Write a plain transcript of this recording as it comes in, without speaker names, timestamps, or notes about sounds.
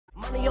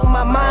On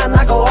my mind,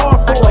 I go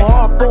hard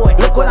for it.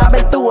 Look what I've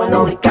been through and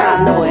only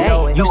God know it.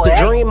 Hey, used to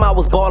dream I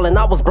was ballin',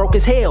 I was broke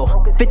as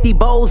hell. 50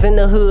 bows in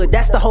the hood,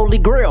 that's the holy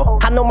grail.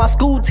 I know my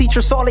school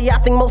teacher Salty, I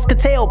think most could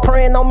tell.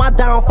 Praying on my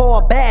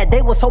downfall bad,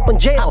 they was hoping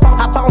jail.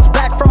 I bounced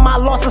back from my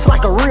losses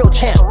like a real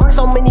champ.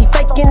 So many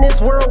fake in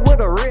this world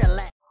with a real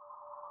laugh.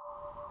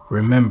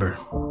 Remember.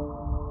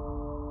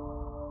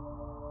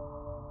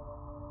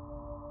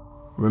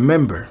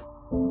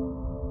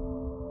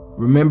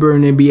 Remember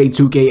in NBA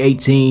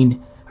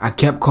 2K18, I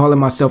kept calling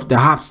myself the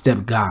hop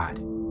step god.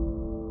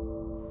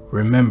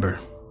 Remember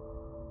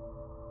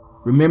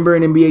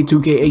in NBA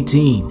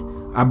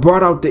 2K18, I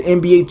brought out the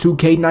NBA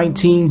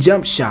 2K19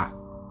 jump shot.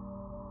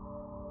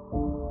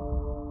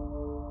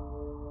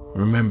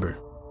 Remember.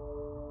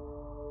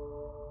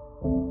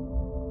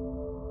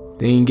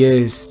 Thing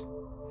is,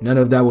 none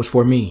of that was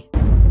for me.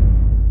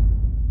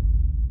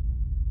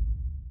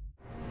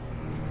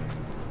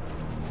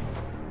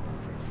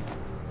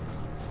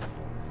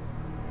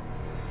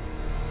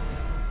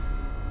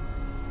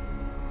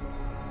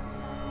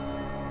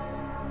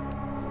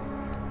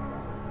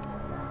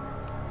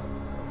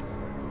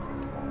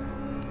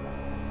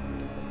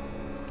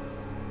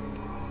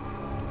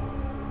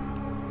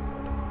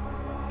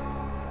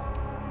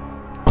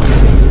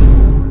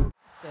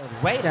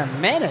 Wait a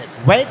minute.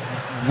 Wait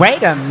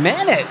a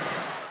minute. It's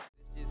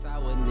just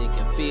how a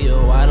nigga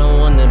feel. I don't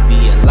wanna be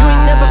alive. You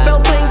ain't never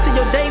felt pain till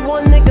your day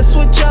one nigga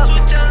switch up.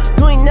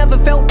 You ain't never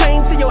felt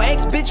pain till your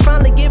ex bitch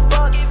finally get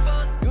fucked.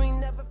 You ain't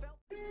never felt.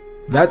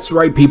 That's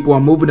right, people.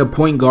 I'm moving to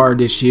point guard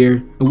this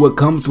year, and what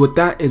comes with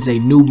that is a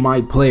new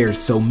MyPlayer.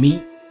 So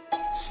meet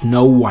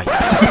Snow Whyte.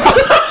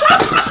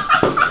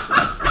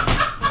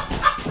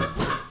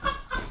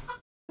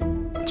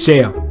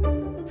 Chill.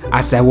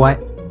 I said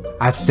what?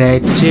 I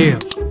said chill.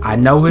 I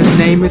know his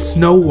name is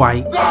Snow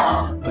Whyte,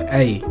 but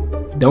hey,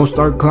 don't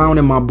start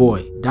clowning my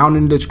boy. Down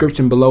in the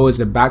description below is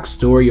a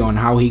backstory on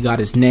how he got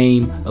his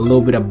name, a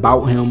little bit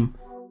about him.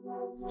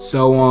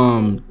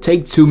 So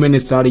take 2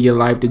 minutes out of your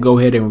life to go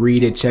ahead and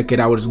read it, check it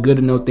out. It's good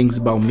to know things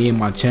about me and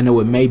my channel.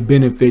 It may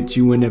benefit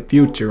you in the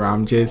future,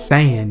 I'm just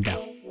saying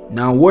though.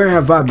 Now where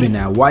have I been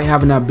at? Why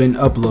haven't I been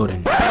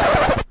uploading?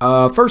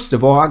 First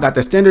of all, I got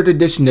the standard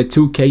edition of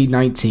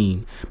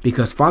 2K19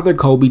 because Father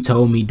Kobe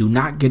told me do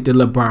not get the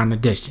LeBron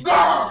edition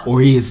or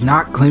he is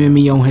not claiming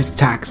me on his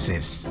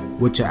taxes,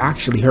 which will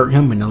actually hurt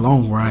him in the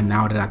long run.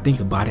 Now that I think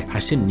about it, I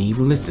shouldn't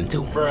even listen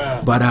to him,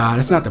 but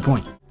that's not the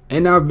point.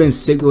 And I've been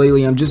sick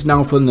lately. I'm just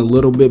now feeling a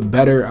little bit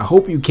better. I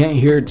hope you can't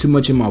hear it too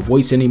much in my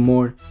voice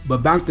anymore.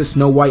 But back to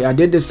Snow Whyte, I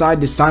did decide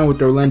to sign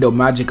with Orlando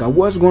Magic. I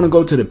was going to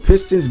go to the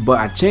Pistons, but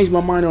I changed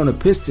my mind on the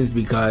Pistons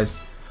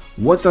because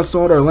once I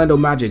saw the Orlando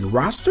Magic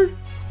roster,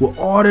 with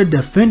all the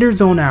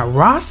defenders on that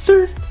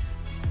roster,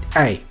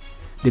 hey,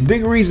 the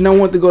big reason I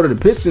wanted to go to the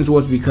Pistons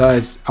was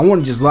because I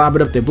want to just lob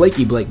it up to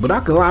Blakey Blake, but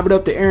I could lob it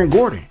up to Aaron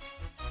Gordon.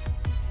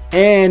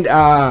 And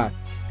I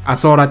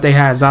saw that they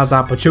had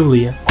Zaza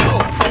Pachulia.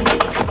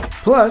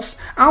 Plus,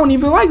 I don't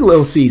even like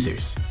Little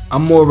Caesars.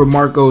 I'm more of a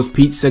Marco's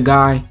Pizza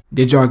guy.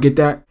 Did y'all get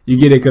that? You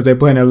get it because they're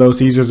playing at Little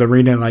Caesars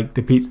Arena like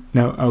the pizza.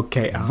 No,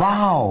 okay.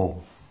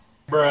 Wow.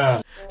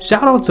 Bruh.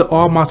 Shout out to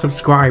all my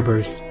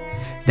subscribers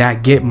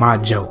that get my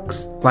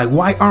jokes. Like,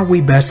 why aren't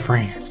we best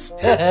friends?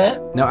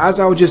 Now,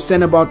 as I was just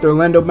saying about the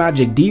Orlando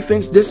Magic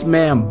defense, this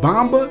man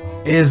Bamba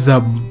is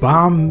a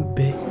bomb.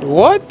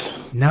 What?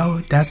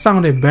 No, that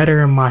sounded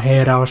better in my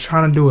head. I was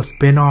trying to do a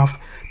spin-off,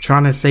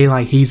 trying to say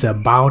like he's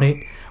about it,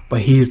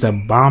 but he's a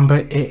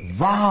Bamba it.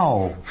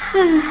 Wow.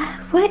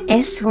 What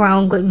is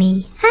wrong with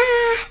me?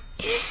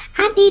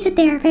 I need a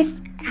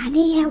therapist. I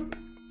need help.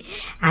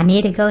 I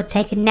need to go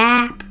take a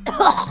nap.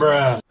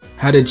 Bruh.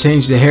 Had to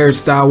change the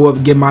hairstyle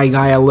up, get my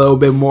guy a little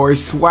bit more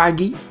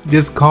swaggy.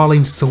 Just call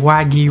him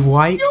Swaggy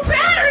White. You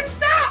better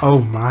stop! Oh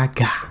my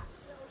god.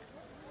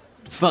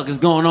 What the fuck is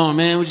going on,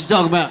 man? What you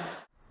talking about?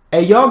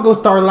 Hey, y'all go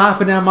start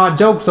laughing at my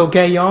jokes,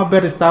 okay? Y'all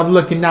better stop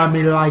looking at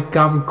me like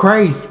I'm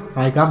crazy.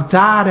 Like I'm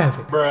tired of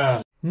it.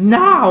 Bruh.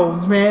 Now,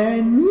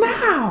 man,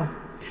 now.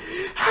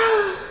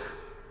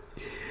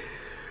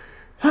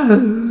 How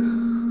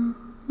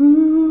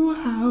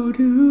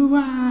do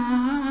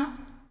I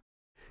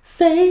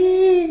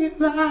say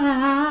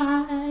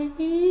bye?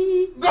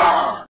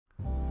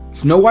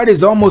 Snow Whyte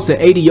is almost an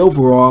 80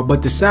 overall,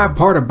 but the sad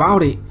part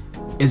about it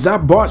is I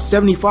bought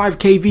 75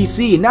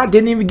 KVC and I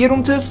didn't even get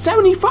him to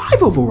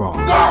 75 overall.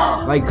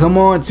 Like, come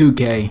on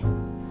 2K.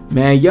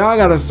 Man, y'all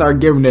gotta start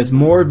giving us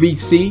more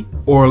VC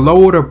or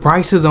lower the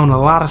prices on a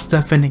lot of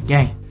stuff in the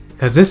game,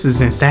 cause this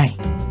is insane.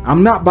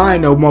 I'm not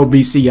buying no more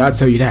VC, I'll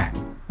tell you that,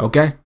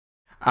 okay?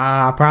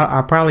 I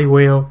probably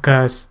will,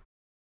 cause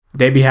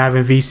they be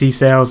having VC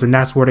sales and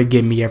that's where they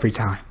get me every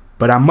time.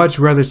 But I'd much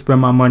rather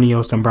spend my money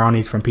on some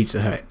brownies from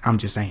Pizza Hut, I'm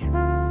just saying.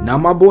 Now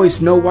my boy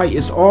Snow Whyte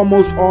is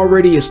almost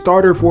already a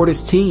starter for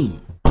this team.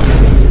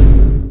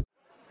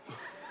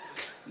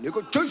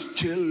 Nigga, just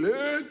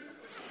chillin'.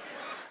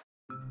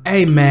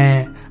 Hey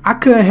man, I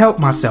couldn't help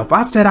myself.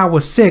 I said I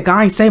was sick.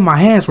 I ain't say my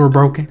hands were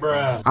broken.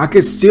 Bruh. I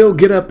could still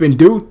get up and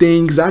do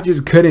things. I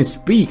just couldn't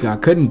speak. I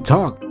couldn't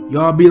talk.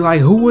 Y'all be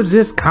like, who was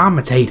this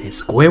commentating?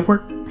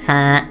 Squidward?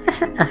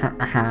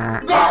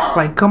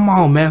 Like, come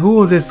on, man.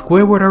 Who is this,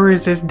 Squidward or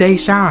is this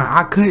Dea'Shawn?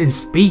 I couldn't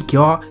speak,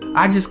 y'all.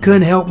 I just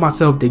couldn't help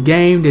myself. The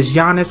game, this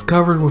Giannis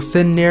cover was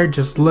sitting there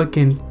just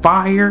looking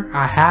fire.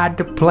 I had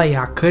to play.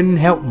 I couldn't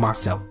help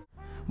myself.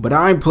 But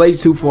I ain't played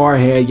too far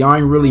ahead. Y'all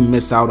ain't really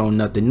miss out on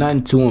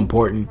nothing too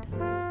important.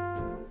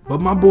 But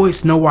my boy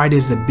Snow Whyte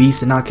is a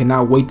beast and I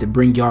cannot wait to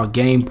bring y'all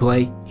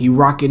gameplay. He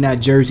rocking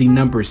that jersey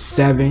number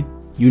 7.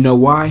 You know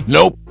why?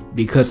 Nope.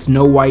 Because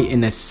Snow Whyte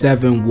in a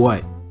 7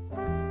 what?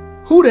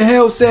 Who the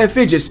hell said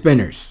fidget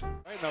spinners?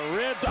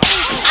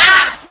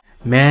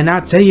 Man, I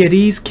tell you,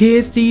 these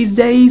kids these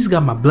days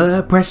got my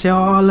blood pressure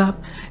all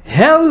up.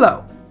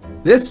 Hello,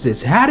 this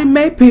is Hattie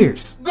Mae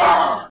Pierce.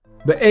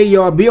 But hey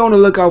y'all, be on the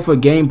lookout for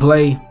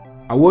gameplay.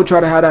 I will try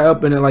to have that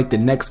up in like the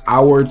next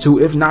hour or two.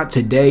 If not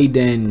today,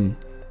 then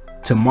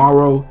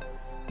tomorrow.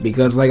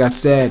 Because like I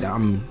said,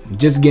 I'm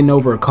just getting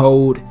over a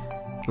cold.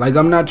 Like,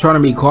 I'm not trying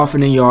to be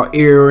coughing in y'all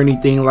ear or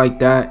anything like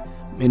that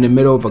in the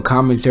middle of a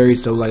commentary.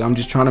 So like, I'm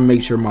just trying to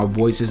make sure my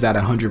voice is at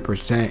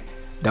 100%.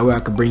 That way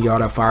I can bring y'all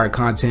that fire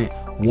content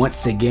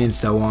once again.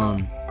 So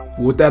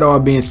with that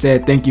all being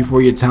said, thank you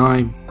for your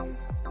time,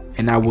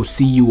 and I will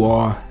see you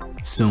all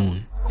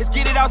soon. Let's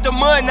get it out the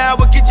mud now,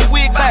 we'll get your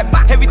wig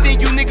clap. Everything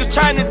you niggas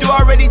trying to do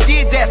already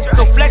did that.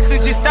 So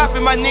flexing just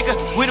stopping my nigga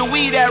with a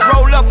weed that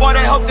roll up all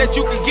that help that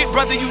you can get,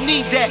 brother, you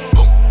need that.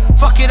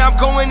 Fuck it, I'm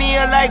going in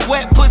like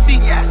wet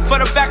pussy. For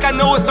the fact I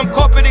know it's some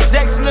corporate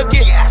execs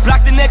looking.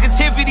 Block the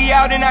negativity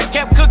out and I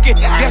kept cooking.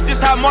 Guess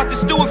this how Martha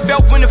Stewart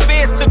felt when the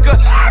feds took her.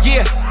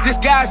 Yeah, this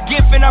guy's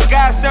gift and I'm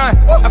God's son.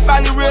 I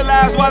finally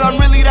realized while I'm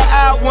really the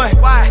odd one.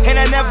 And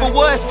I never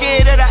was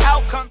scared of the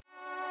outcome.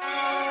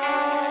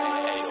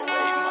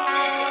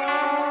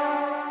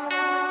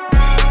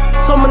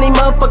 So many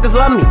motherfuckers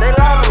love me. They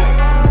love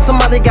me.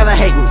 Somebody gotta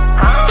hate me.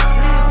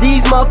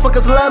 These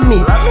motherfuckers love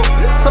me.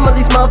 Some of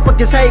these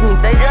motherfuckers hate me.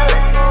 They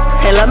jealous.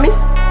 Hey, love me.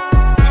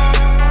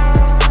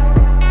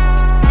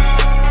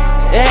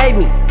 They hate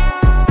me.